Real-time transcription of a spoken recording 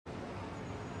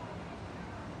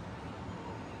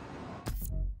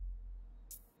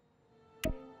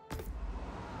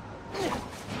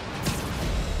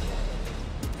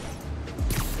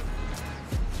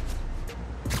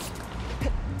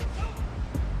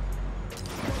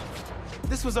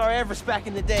This was our Everest back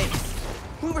in the day.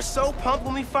 We were so pumped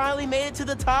when we finally made it to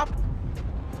the top.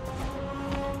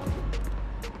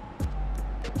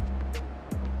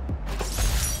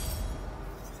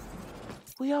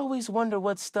 We always wonder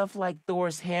what stuff like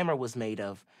Thor's hammer was made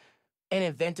of, and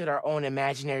invented our own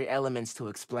imaginary elements to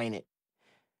explain it.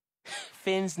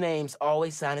 Finn's names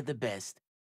always sounded the best.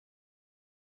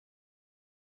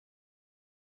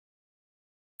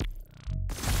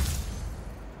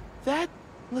 That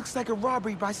looks like a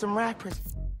robbery by some rappers.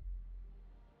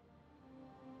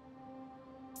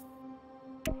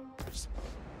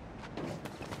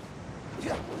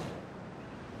 Yeah.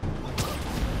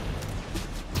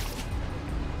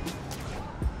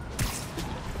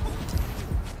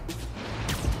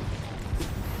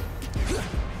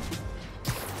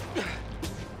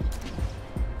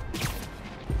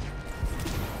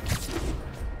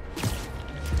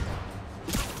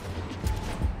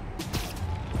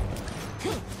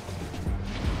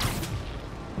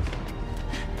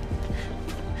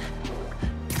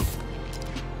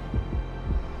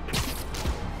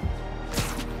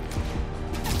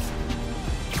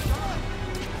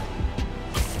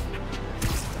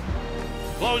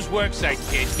 Close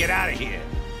worksite, kid. Get out of here.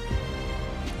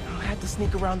 I had to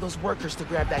sneak around those workers to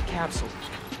grab that capsule.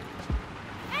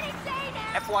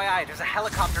 FYI, there's a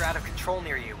helicopter out of control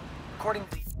near you. According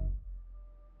to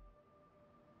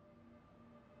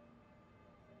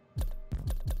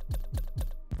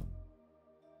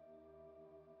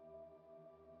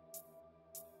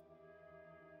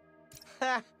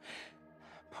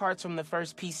Parts from the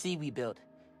first PC we built.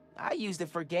 I used it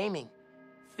for gaming.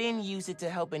 Finn used it to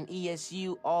help an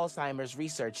ESU Alzheimer's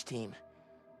research team.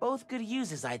 Both good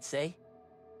uses, I'd say.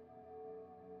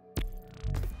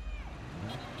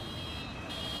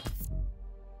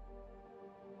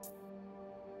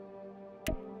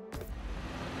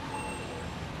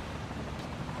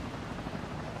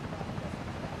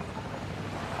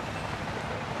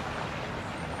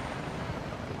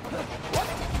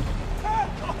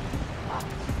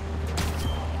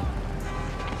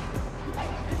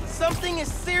 Something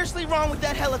is seriously wrong with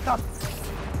that helicopter.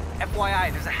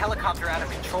 FYI, there's a helicopter out of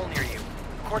control near you.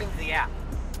 According to the app.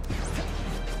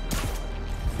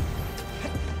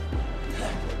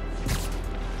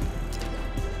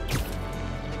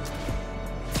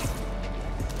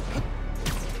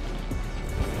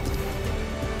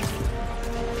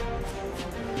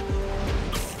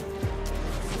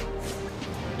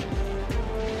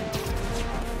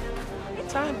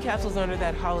 Time capsule's under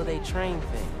that holiday train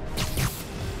thing.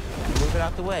 Move it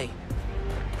out the way.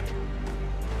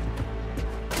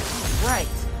 Right.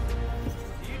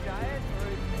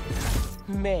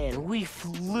 Man, we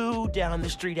flew down the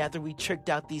street after we tricked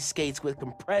out these skates with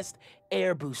compressed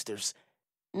air boosters.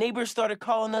 Neighbors started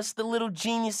calling us the little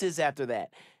geniuses after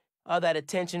that. All that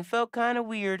attention felt kind of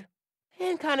weird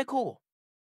and kind of cool.